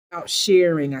About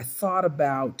sharing, I thought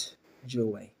about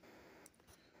joy.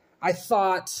 I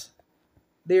thought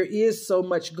there is so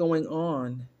much going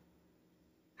on.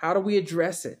 How do we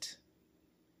address it?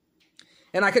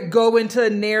 And I could go into a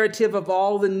narrative of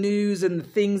all the news and the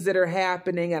things that are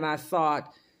happening, and I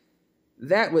thought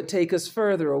that would take us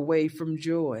further away from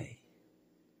joy.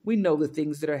 We know the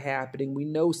things that are happening. We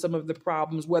know some of the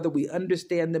problems, whether we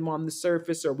understand them on the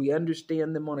surface or we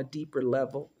understand them on a deeper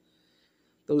level.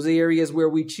 Those areas where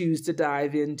we choose to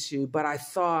dive into. But I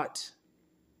thought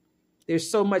there's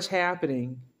so much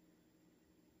happening,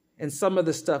 and some of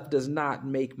the stuff does not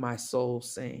make my soul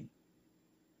sing.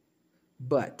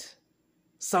 But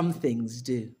some things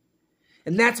do.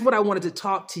 And that's what I wanted to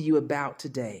talk to you about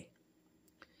today.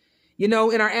 You know,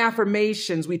 in our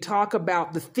affirmations, we talk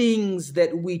about the things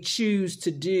that we choose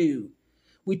to do.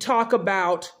 We talk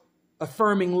about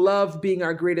affirming love being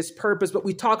our greatest purpose, but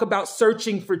we talk about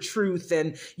searching for truth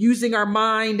and using our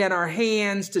mind and our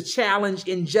hands to challenge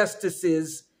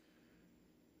injustices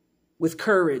with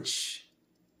courage,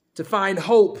 to find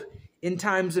hope in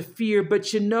times of fear.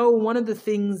 But you know, one of the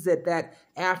things that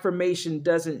affirmation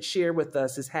doesn't share with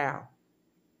us is how.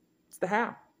 It's the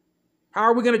how. How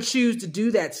are we going to choose to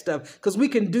do that stuff? Because we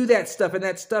can do that stuff, and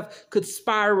that stuff could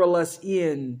spiral us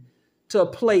in to a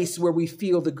place where we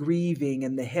feel the grieving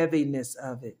and the heaviness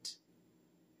of it.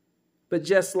 But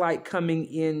just like coming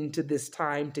into this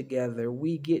time together,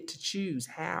 we get to choose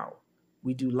how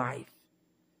we do life.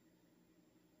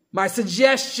 My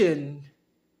suggestion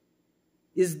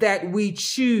is that we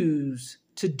choose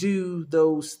to do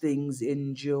those things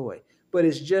in joy. But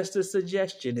it's just a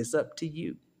suggestion. It's up to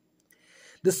you.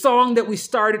 The song that we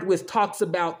started with talks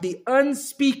about the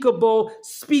unspeakable,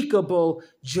 speakable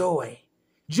joy.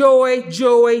 Joy,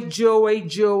 joy, joy,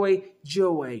 joy,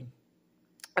 joy.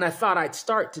 And I thought I'd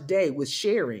start today with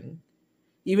sharing,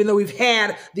 even though we've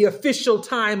had the official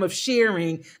time of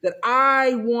sharing, that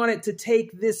I wanted to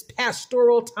take this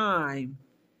pastoral time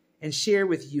and share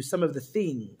with you some of the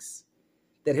things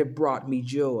that have brought me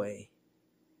joy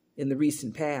in the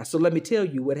recent past. So let me tell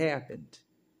you what happened.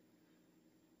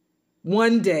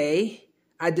 One day,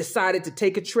 I decided to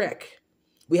take a trek.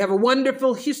 We have a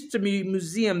wonderful history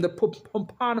museum, the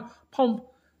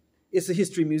it's a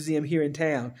history museum here in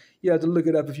town. You have to look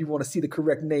it up if you want to see the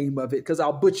correct name of it, because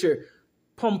I'll butcher.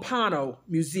 Pompano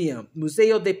Museum,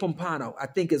 Museo de Pompano, I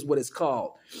think is what it's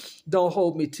called. Don't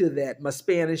hold me to that. My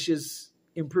Spanish is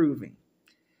improving.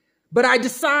 But I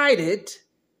decided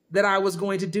that I was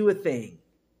going to do a thing.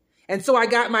 And so I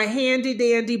got my handy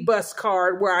dandy bus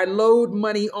card where I load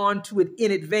money onto it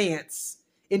in advance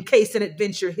in case an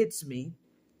adventure hits me.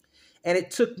 And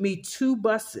it took me 2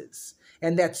 buses,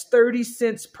 and that's 30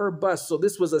 cents per bus. So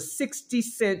this was a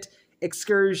 60-cent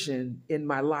excursion in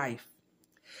my life.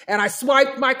 And I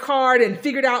swiped my card and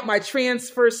figured out my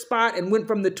transfer spot and went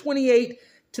from the 28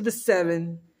 to the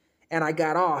 7, and I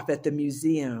got off at the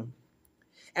museum.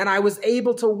 And I was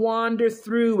able to wander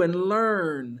through and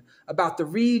learn about the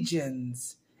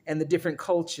regions and the different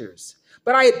cultures.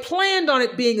 But I had planned on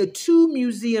it being a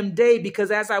 2-museum day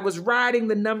because as I was riding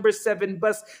the number 7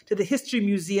 bus to the History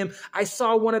Museum, I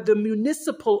saw one of the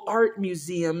municipal art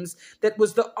museums that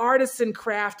was the artisan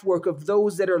craft work of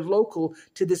those that are local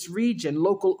to this region,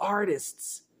 local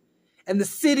artists. And the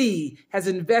city has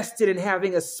invested in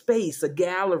having a space, a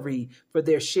gallery for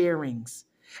their sharings.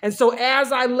 And so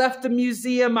as I left the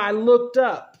museum, I looked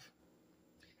up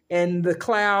and the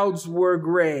clouds were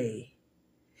gray.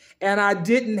 And I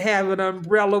didn't have an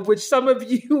umbrella, which some of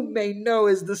you may know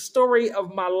is the story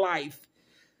of my life.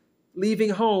 Leaving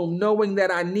home, knowing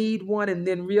that I need one, and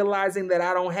then realizing that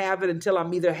I don't have it until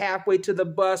I'm either halfway to the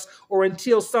bus or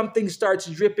until something starts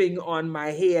dripping on my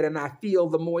head and I feel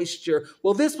the moisture.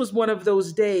 Well, this was one of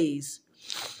those days.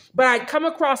 But I'd come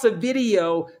across a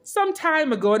video some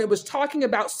time ago, and it was talking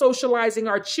about socializing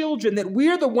our children, that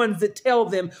we're the ones that tell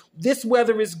them this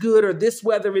weather is good or this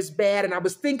weather is bad. And I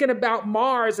was thinking about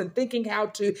Mars and thinking how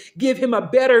to give him a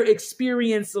better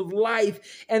experience of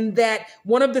life. And that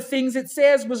one of the things it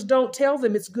says was don't tell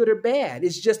them it's good or bad.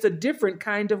 It's just a different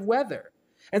kind of weather.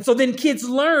 And so then kids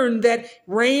learn that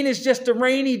rain is just a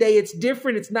rainy day. It's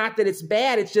different. It's not that it's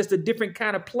bad. It's just a different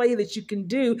kind of play that you can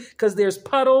do because there's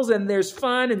puddles and there's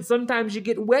fun and sometimes you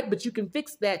get wet, but you can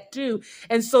fix that too.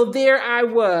 And so there I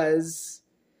was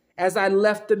as I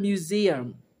left the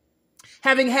museum,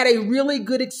 having had a really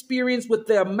good experience with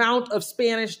the amount of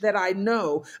Spanish that I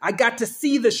know. I got to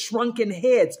see the shrunken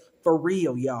heads for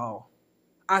real, y'all.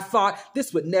 I thought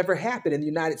this would never happen in the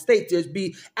United States. There'd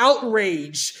be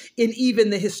outrage in even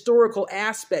the historical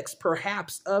aspects,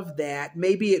 perhaps, of that.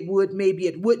 Maybe it would, maybe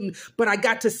it wouldn't. But I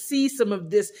got to see some of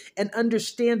this and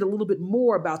understand a little bit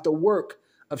more about the work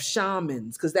of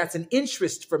shamans because that's an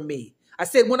interest for me. I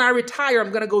said, when I retire,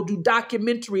 I'm going to go do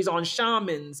documentaries on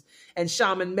shamans and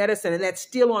shaman medicine, and that's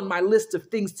still on my list of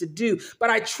things to do. But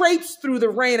I traipsed through the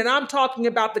rain, and I'm talking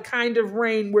about the kind of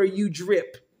rain where you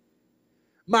drip.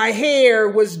 My hair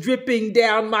was dripping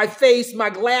down my face. My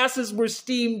glasses were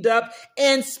steamed up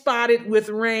and spotted with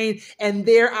rain. And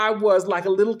there I was like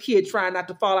a little kid trying not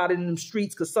to fall out in the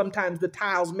streets because sometimes the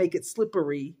tiles make it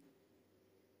slippery.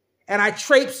 And I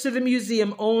traipsed to the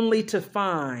museum only to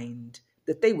find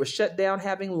that they were shut down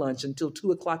having lunch until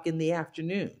 2 o'clock in the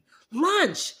afternoon.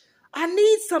 Lunch! I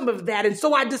need some of that. And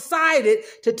so I decided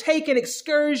to take an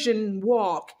excursion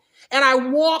walk. And I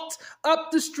walked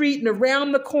up the street and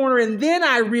around the corner, and then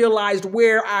I realized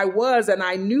where I was, and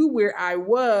I knew where I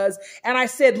was. And I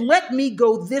said, let me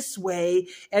go this way.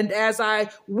 And as I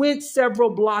went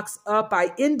several blocks up,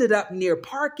 I ended up near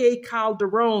Parque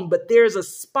Calderon, but there's a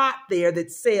spot there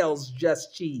that sells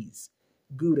just cheese,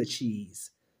 Gouda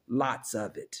cheese, lots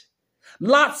of it.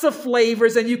 Lots of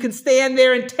flavors, and you can stand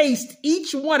there and taste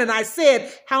each one. And I said,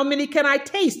 how many can I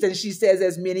taste? And she says,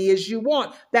 as many as you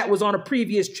want. That was on a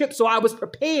previous trip, so I was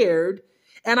prepared.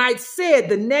 And I said,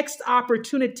 the next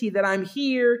opportunity that I'm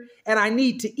here and I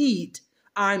need to eat,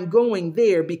 I'm going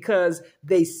there because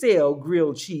they sell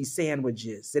grilled cheese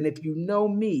sandwiches. And if you know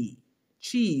me,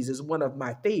 cheese is one of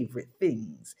my favorite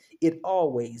things. It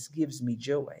always gives me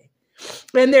joy.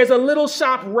 And there's a little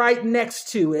shop right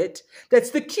next to it that's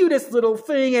the cutest little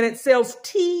thing, and it sells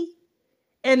tea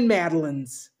and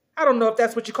madeleines. I don't know if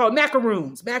that's what you call it.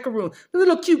 Macaroons, the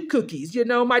little cute cookies. You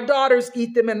know, my daughters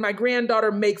eat them and my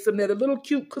granddaughter makes them. They're the little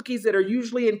cute cookies that are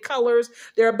usually in colors.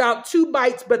 They're about 2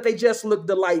 bites, but they just look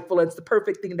delightful. And it's the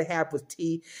perfect thing to have with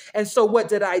tea. And so what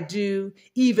did I do?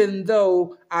 Even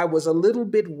though I was a little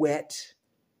bit wet,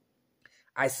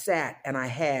 I sat and I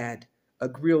had a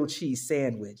grilled cheese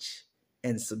sandwich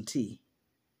and some tea.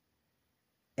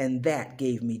 And that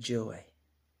gave me joy.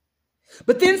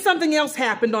 But then something else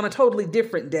happened on a totally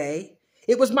different day.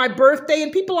 It was my birthday,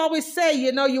 and people always say,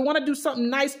 you know, you want to do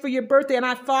something nice for your birthday. And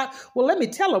I thought, well, let me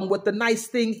tell them what the nice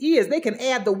thing is. They can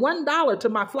add the $1 to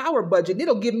my flower budget, and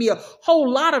it'll give me a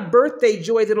whole lot of birthday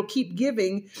joy that'll keep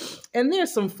giving. And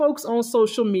there's some folks on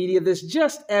social media that's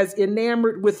just as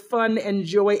enamored with fun and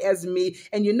joy as me.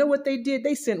 And you know what they did?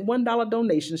 They sent $1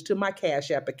 donations to my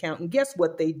Cash App account. And guess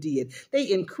what they did? They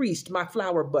increased my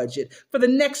flower budget for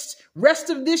the rest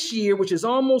of this year, which is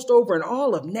almost over, and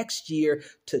all of next year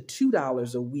to $2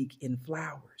 a week in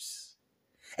flowers.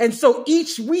 And so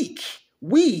each week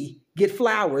we get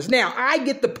flowers. Now I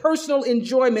get the personal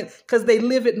enjoyment because they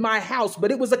live at my house,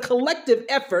 but it was a collective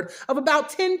effort of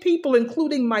about 10 people,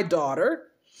 including my daughter,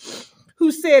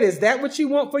 who said, is that what you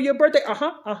want for your birthday?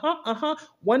 $1.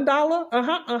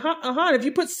 And if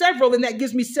you put several, then that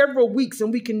gives me several weeks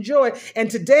and we can enjoy. And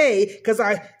today, because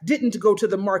I didn't go to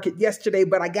the market yesterday,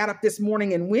 but I got up this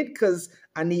morning and went because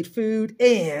I need food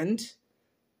and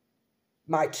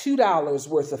my $2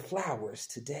 worth of flowers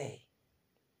today.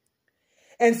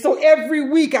 And so every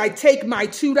week I take my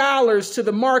 $2 to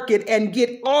the market and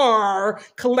get our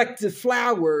collective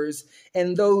flowers,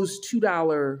 and those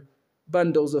 $2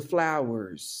 bundles of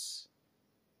flowers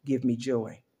give me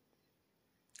joy.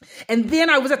 And then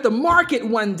I was at the market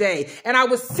one day and I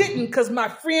was sitting because my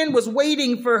friend was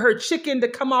waiting for her chicken to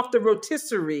come off the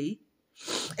rotisserie.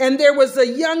 And there was a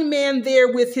young man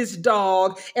there with his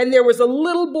dog, and there was a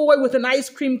little boy with an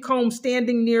ice cream cone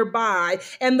standing nearby,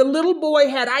 and the little boy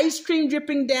had ice cream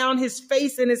dripping down his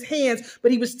face and his hands,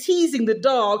 but he was teasing the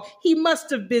dog. He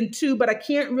must have been 2, but I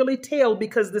can't really tell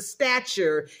because the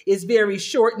stature is very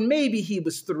short, and maybe he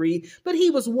was 3, but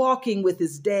he was walking with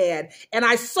his dad, and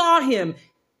I saw him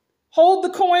hold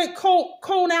the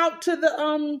cone out to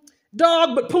the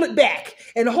dog, but pull it back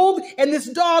and hold. And this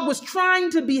dog was trying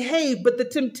to behave, but the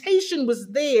temptation was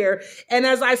there. And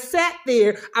as I sat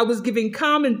there, I was giving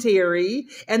commentary.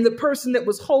 And the person that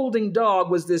was holding dog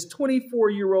was this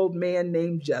 24-year-old man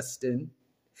named Justin.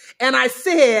 And I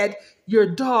said, your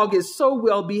dog is so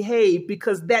well behaved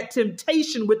because that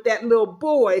temptation with that little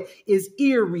boy is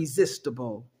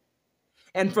irresistible.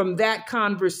 And from that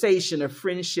conversation, a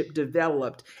friendship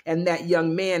developed, and that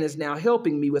young man is now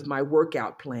helping me with my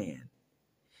workout plan.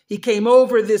 He came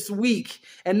over this week,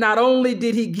 and not only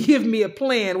did he give me a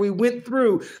plan, we went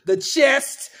through the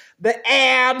chest, the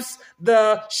abs,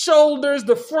 the shoulders,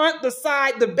 the front, the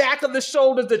side, the back of the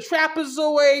shoulders, the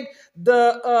trapezoid,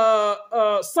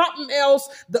 the something else,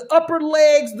 the upper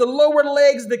legs, the lower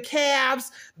legs, the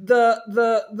calves,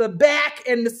 the back,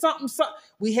 and the something.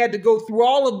 We had to go through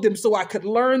all of them so I could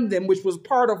learn them, which was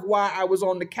part of why I was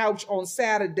on the couch on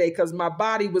Saturday, because my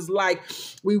body was like,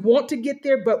 we want to get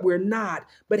there, but we're not.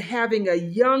 But having a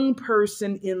young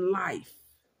person in life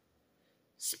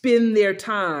spend their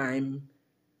time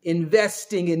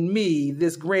investing in me,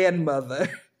 this grandmother,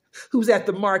 who's at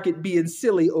the market being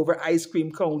silly over ice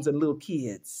cream cones and little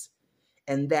kids.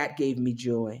 And that gave me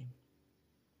joy.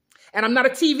 And I'm not a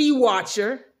TV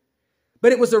watcher,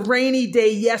 but it was a rainy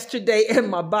day yesterday and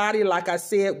my body, like I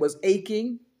said, was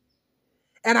aching.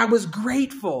 And I was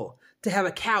grateful to have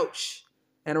a couch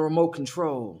and a remote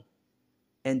control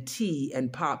and tea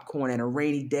and popcorn and a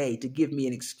rainy day to give me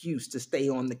an excuse to stay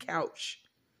on the couch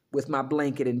with my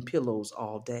blanket and pillows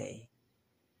all day.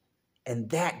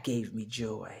 And that gave me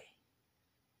joy.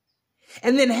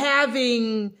 And then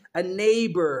having a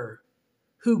neighbor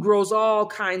who grows all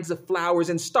kinds of flowers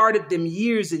and started them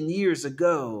years and years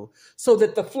ago so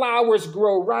that the flowers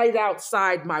grow right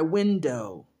outside my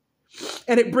window.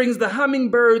 And it brings the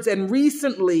hummingbirds and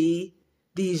recently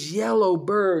these yellow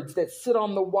birds that sit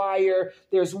on the wire.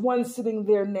 There's one sitting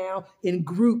there now in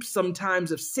groups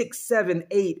sometimes of 6, 7,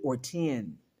 8, or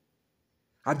 10.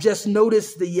 I've just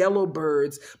noticed the yellow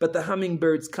birds, but the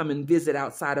hummingbirds come and visit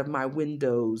outside of my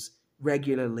windows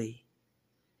regularly.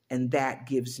 And that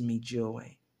gives me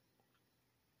joy.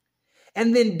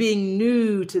 And then being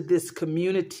new to this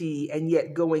community and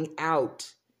yet going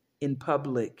out in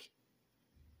public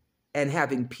and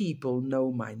having people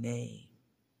know my name.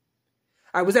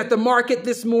 I was at the market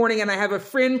this morning and I have a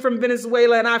friend from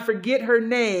Venezuela and I forget her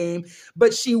name,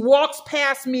 but she walks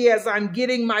past me as I'm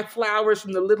getting my flowers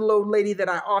from the little old lady that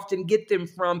I often get them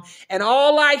from. And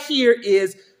all I hear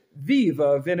is,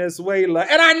 Viva Venezuela.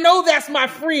 And I know that's my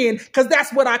friend because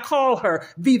that's what I call her,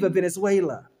 Viva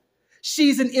Venezuela.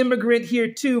 She's an immigrant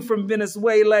here too from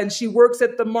Venezuela and she works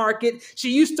at the market.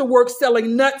 She used to work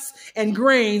selling nuts and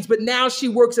grains, but now she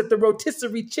works at the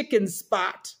rotisserie chicken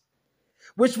spot,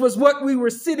 which was what we were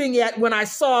sitting at when I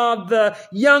saw the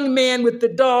young man with the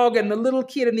dog and the little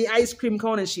kid in the ice cream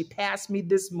cone. And she passed me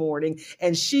this morning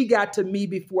and she got to me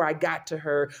before I got to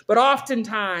her. But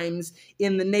oftentimes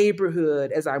in the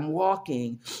neighborhood, as I'm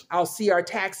walking, I'll see our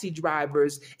taxi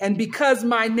drivers. And because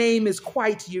my name is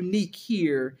quite unique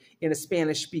here in a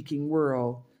Spanish-speaking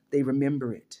world, they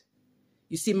remember it.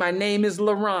 You see, my name is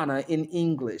Lorana in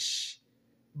English,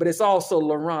 but it's also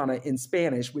Lorana in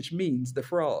Spanish, which means the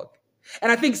frog.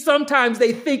 And I think sometimes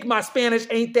they think my Spanish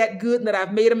ain't that good and that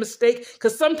I've made a mistake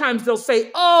because sometimes they'll say,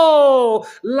 oh,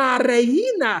 la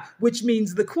reina, which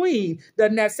means the queen.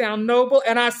 Doesn't that sound noble?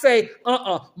 And I say,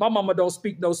 my mama don't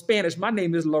speak no Spanish. My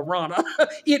name is Lorana.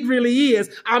 It really is.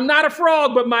 I'm not a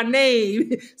frog, but my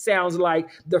name sounds like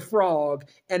the frog.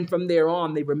 And from there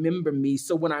on, they remember me.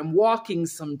 So when I'm walking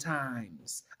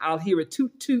sometimes, I'll hear a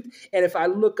toot toot. And if I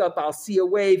look up, I'll see a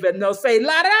wave and they'll say,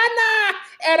 Lorana.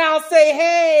 And I'll say,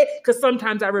 hey, because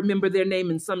sometimes I remember their name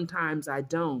and sometimes I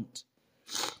don't.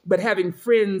 But having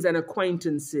friends and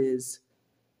acquaintances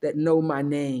that know my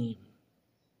name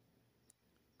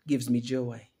gives me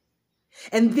joy.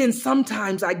 And then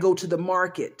sometimes I go to the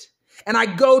market and I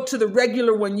go to the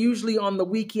regular one, usually on the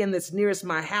weekend that's nearest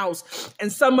my house.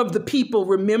 And some of the people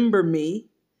remember me.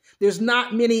 There's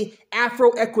not many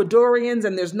Afro-Ecuadorians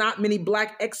and there's not many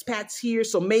Black expats here.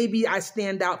 So maybe I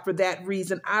stand out for that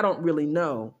reason. I don't really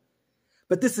know.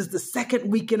 But this is the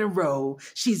second week in a row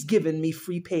she's given me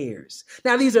free pears.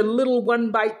 Now, these are little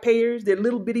one-bite pears. They're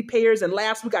little bitty pears. And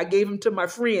last week I gave them to my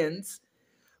friends.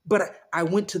 But I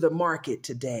went to the market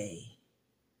today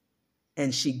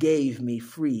and she gave me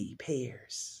free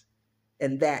pears.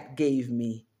 And that gave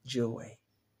me joy.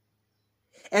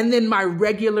 And then my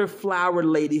regular flower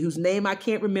lady, whose name I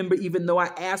can't remember, even though I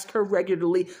ask her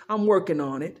regularly, I'm working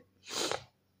on it.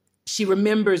 She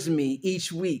remembers me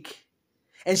each week.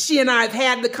 And she and I have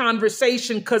had the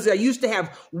conversation because I used to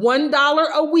have $1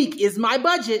 a week is my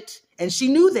budget. And she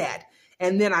knew that.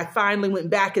 And then I finally went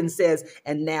back and says,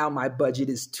 and now my budget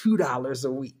is $2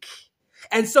 a week.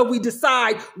 And so we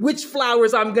decide which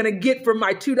flowers I'm going to get for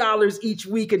my $2 each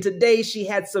week. And today she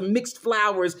had some mixed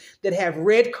flowers that have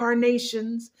red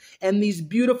carnations and these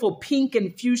beautiful pink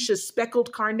and fuchsia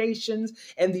speckled carnations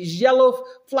and these yellow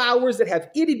flowers that have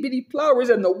itty bitty flowers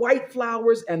and the white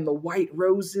flowers and the white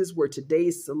roses were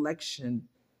today's selection.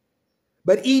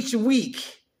 But each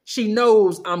week she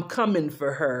knows I'm coming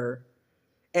for her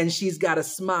and she's got a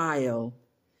smile.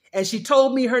 And she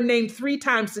told me her name 3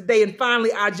 times today. And finally,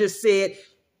 I just said,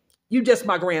 you just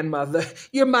my grandmother.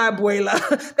 You're my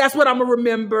abuela. That's what I'm going to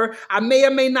remember. I may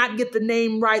or may not get the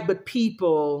name right, but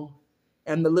people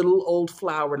and the little old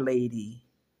flower lady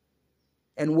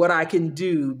and what I can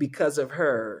do because of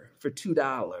her for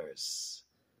 $2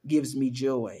 gives me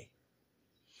joy.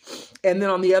 And then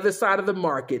on the other side of the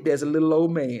market, there's a little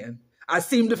old man. I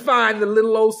seem to find the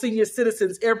little old senior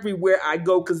citizens everywhere I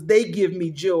go because they give me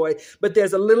joy. But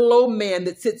there's a little old man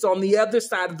that sits on the other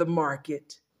side of the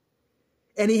market.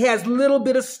 And he has a little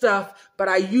bit of stuff, but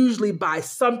I usually buy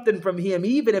something from him,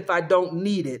 even if I don't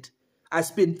need it. I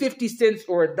spend 50 cents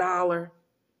or $1.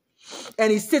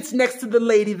 And he sits next to the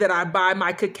lady that I buy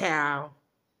my cacao.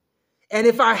 And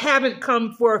if I haven't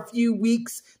come for a few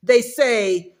weeks, they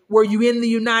say, "Were you in the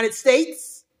United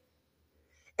States?"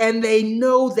 And they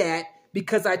know that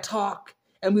because I talk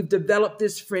and we've developed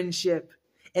this friendship.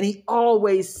 And he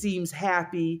always seems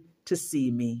happy to see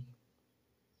me.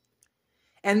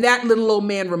 And that little old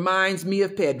man reminds me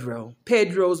of Pedro.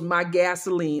 Pedro's my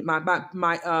gasoline, my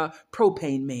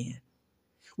propane man.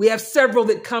 We have several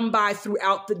that come by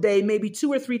throughout the day, maybe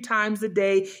 2 or 3 times a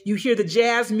day. You hear the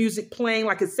jazz music playing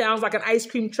like it sounds like an ice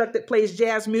cream truck that plays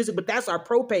jazz music, but that's our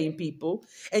propane people.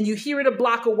 And you hear it a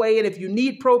block away, and if you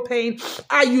need propane,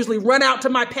 I usually run out to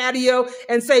my patio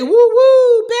and say, "Woo,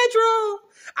 woo, Pedro."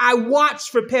 I watch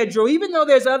for Pedro. Even though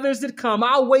there's others that come,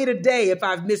 I'll wait a day if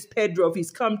I've missed Pedro, if he's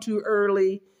come too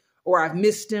early or I've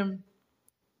missed him.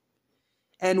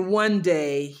 And one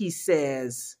day he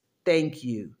says, "Thank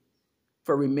you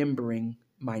for remembering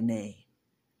my name."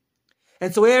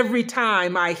 And so every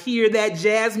time I hear that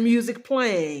jazz music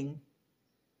playing,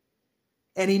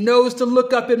 and he knows to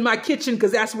look up in my kitchen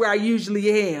because that's where I usually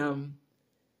am,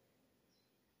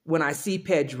 when I see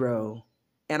Pedro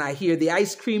and I hear the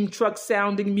ice cream truck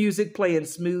sounding music playing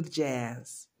smooth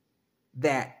jazz,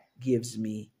 that gives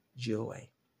me joy.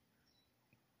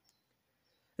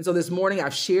 And so this morning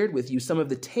I've shared with you some of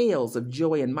the tales of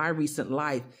joy in my recent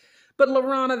life. But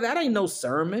Lorana, that ain't no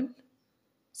sermon.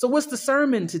 So what's the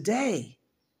sermon today?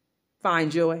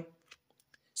 Find joy.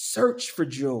 Search for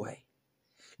joy.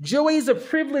 Joy is a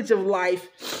privilege of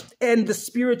life and the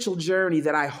spiritual journey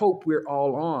that I hope we're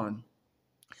all on.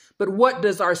 But what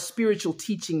does our spiritual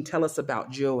teaching tell us about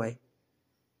joy?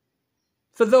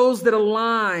 For those that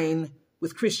align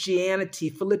with Christianity,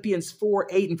 Philippians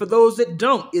 4:8, and for those that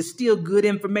don't, is still good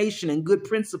information and good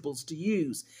principles to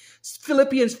use.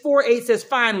 Philippians 4:8 says,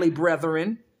 "Finally,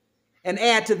 brethren," and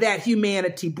add to that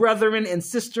humanity, brethren and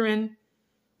sisterin,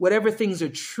 whatever things are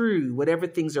true, whatever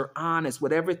things are honest,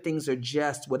 whatever things are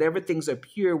just, whatever things are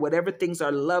pure, whatever things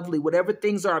are lovely, whatever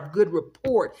things are of good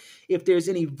report, if there's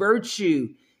any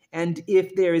virtue and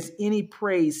if there is any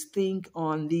praise, think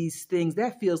on these things.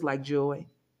 That feels like joy.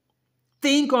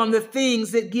 Think on the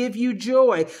things that give you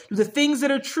joy, the things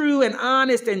that are true and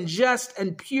honest and just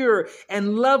and pure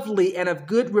and lovely and of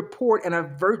good report and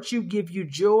of virtue give you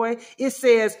joy. It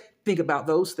says, think about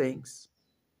those things.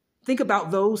 Think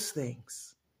about those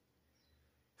things.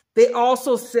 It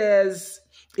also says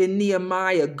in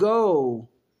Nehemiah, go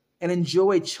and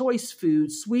enjoy choice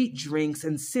food, sweet drinks,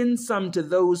 and send some to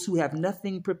those who have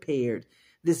nothing prepared.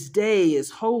 This day is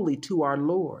holy to our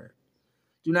Lord.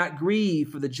 Do not grieve,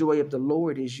 for the joy of the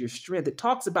Lord is your strength. It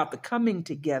talks about the coming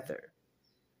together.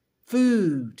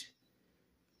 Food.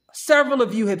 Several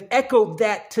of you have echoed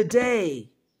that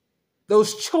today.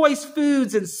 Those choice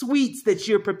foods and sweets that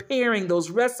you're preparing,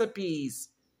 those recipes.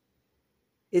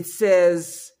 It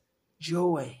says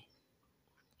joy.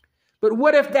 But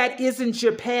what if that isn't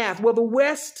your path? Well, the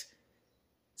West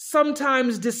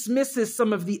sometimes dismisses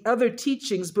some of the other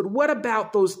teachings, but what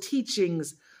about those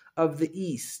teachings of the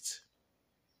East?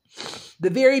 The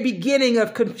very beginning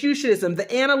of Confucianism,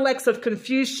 the Analects of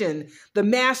Confucian, the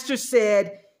master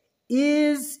said,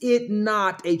 is it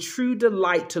not a true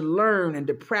delight to learn and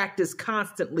to practice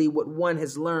constantly what one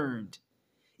has learned?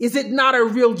 Is it not a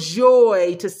real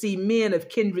joy to see men of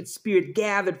kindred spirit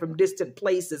gathered from distant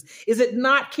places? Is it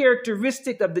not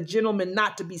characteristic of the gentleman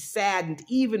not to be saddened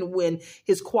even when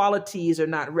his qualities are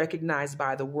not recognized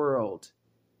by the world?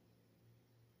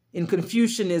 In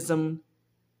Confucianism,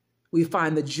 we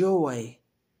find the joy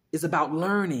is about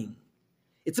learning.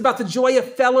 It's about the joy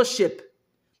of fellowship,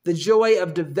 the joy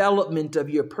of development of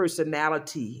your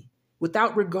personality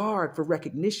without regard for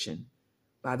recognition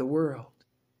by the world.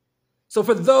 So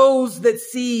for those that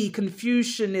see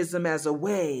Confucianism as a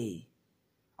way,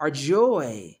 our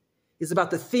joy is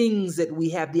about the things that we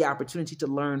have the opportunity to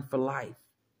learn for life.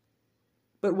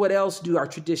 But what else do our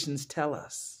traditions tell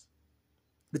us?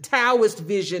 The Taoist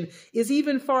vision is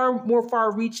even far more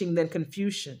far-reaching than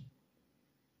Confucian.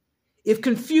 If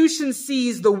Confucian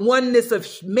sees the oneness of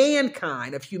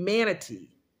mankind, of humanity,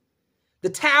 the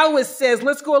Taoist says,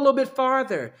 let's go a little bit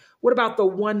farther. What about the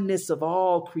oneness of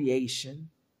all creation?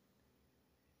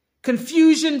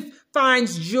 Confucian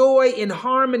finds joy in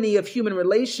harmony of human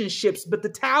relationships, but the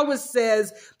Taoist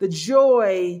says the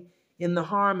joy in the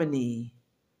harmony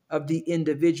of the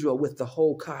individual with the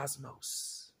whole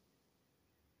cosmos.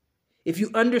 If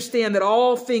you understand that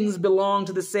all things belong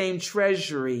to the same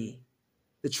treasury,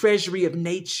 the treasury of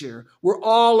nature, we're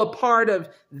all a part of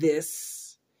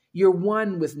this. You're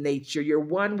one with nature. You're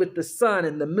one with the sun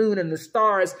and the moon and the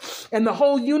stars and the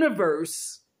whole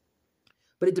universe.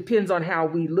 But it depends on how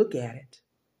we look at it.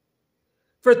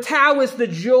 For Taoists, the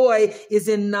joy is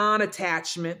in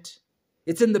non-attachment.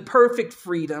 It's in the perfect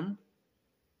freedom.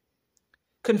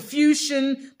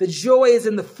 Confucian, the joy is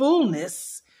in the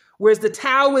fullness, whereas the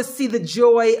Taoists see the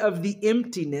joy of the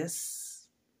emptiness.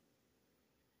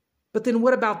 But then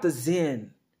what about the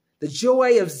Zen? The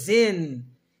joy of Zen,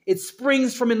 it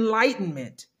springs from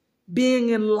enlightenment, being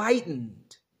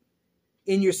enlightened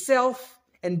in yourself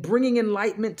and bringing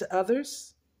enlightenment to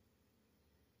others.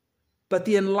 But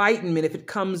the enlightenment, if it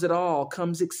comes at all,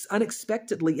 comes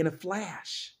unexpectedly in a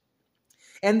flash.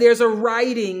 And there's a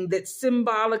writing that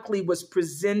symbolically was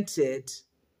presented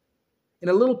in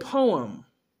a little poem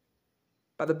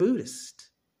by the Buddhist.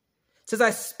 It says,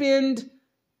 I spend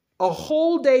a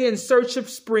whole day in search of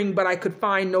spring, but I could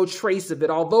find no trace of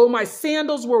it. Although my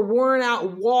sandals were worn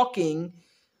out walking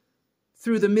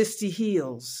through the misty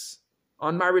hills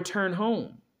on my return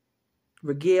home,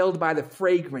 regaled by the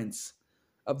fragrance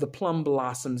of the plum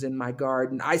blossoms in my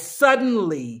garden, I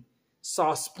suddenly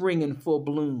saw spring in full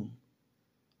bloom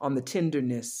on the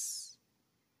tenderness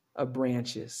of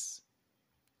branches.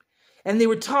 And they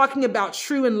were talking about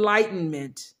true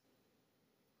enlightenment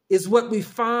is what we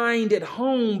find at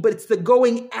home, but it's the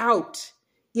going out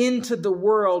into the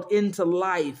world, into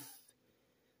life,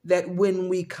 that when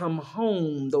we come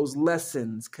home, those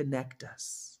lessons connect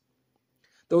us.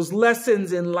 Those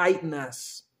lessons enlighten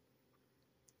us.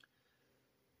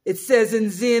 It says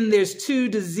in Zen, there's 2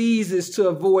 diseases to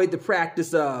avoid the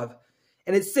practice of.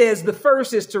 And it says the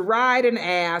first is to ride an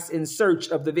ass in search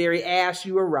of the very ass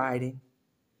you are riding.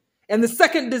 And the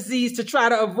second disease to try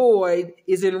to avoid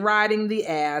is in riding the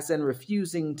ass and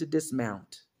refusing to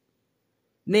dismount.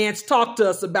 Nance talked to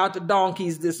us about the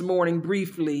donkeys this morning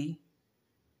briefly.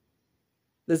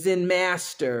 The Zen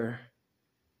master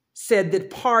said that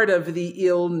part of the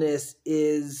illness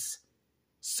is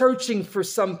searching for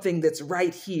something that's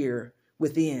right here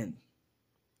within.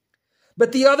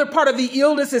 But the other part of the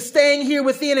illness is staying here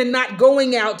within and not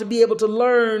going out to be able to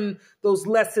learn those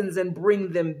lessons and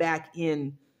bring them back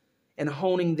in and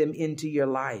honing them into your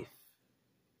life.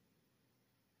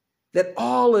 That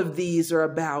all of these are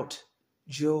about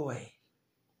joy.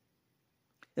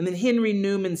 And then Henry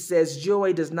Newman says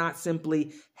joy does not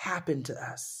simply happen to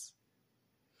us.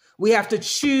 We have to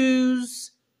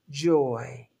choose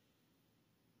joy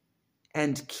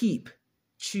and keep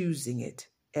choosing it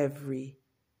every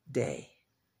day.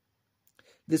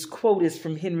 This quote is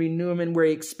from Henry Newman, where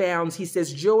he expounds. He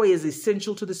says, joy is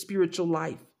essential to the spiritual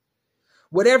life.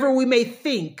 Whatever we may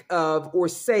think of or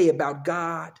say about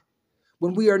God,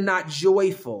 when we are not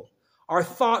joyful, our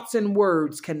thoughts and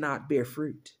words cannot bear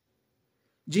fruit.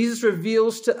 Jesus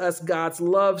reveals to us God's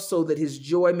love so that his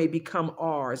joy may become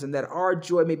ours and that our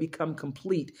joy may become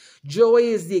complete. Joy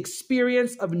is the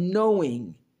experience of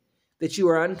knowing that you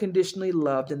are unconditionally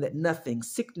loved and that nothing,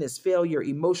 sickness, failure,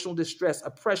 emotional distress,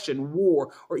 oppression,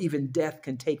 war, or even death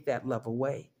can take that love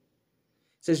away.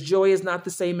 It says joy is not the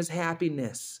same as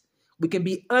happiness. We can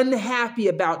be unhappy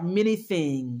about many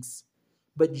things,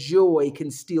 but joy can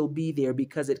still be there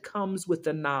because it comes with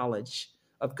the knowledge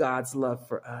of God's love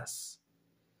for us.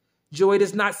 Joy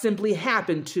does not simply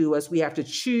happen to us. We have to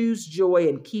choose joy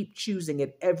and keep choosing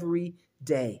it every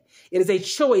day. It is a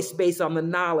choice based on the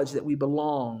knowledge that we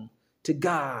belong to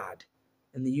God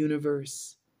and the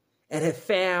universe and have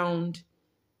found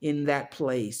in that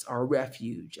place our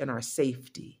refuge and our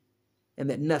safety, and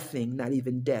that nothing, not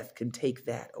even death, can take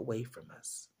that away from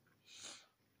us.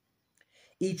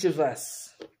 Each of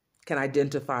us can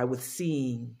identify with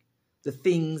seeing the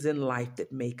things in life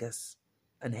that make us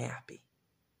unhappy.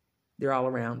 They're all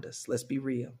around us. Let's be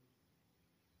real.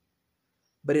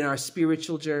 But in our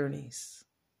spiritual journeys,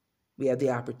 we have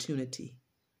the opportunity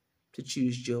to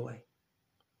choose joy.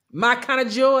 My kind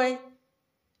of joy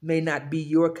may not be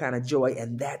your kind of joy,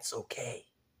 and that's okay.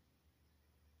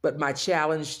 But my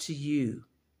challenge to you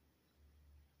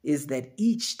is that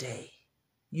each day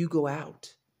you go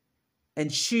out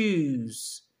and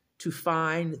choose to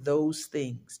find those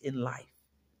things in life.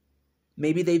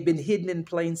 Maybe they've been hidden in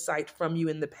plain sight from you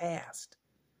in the past,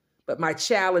 but my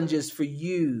challenge is for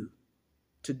you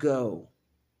to go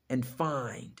and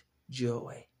find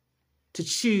joy, to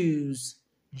choose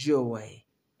joy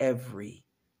every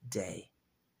day.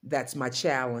 That's my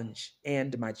challenge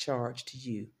and my charge to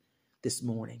you this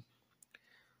morning.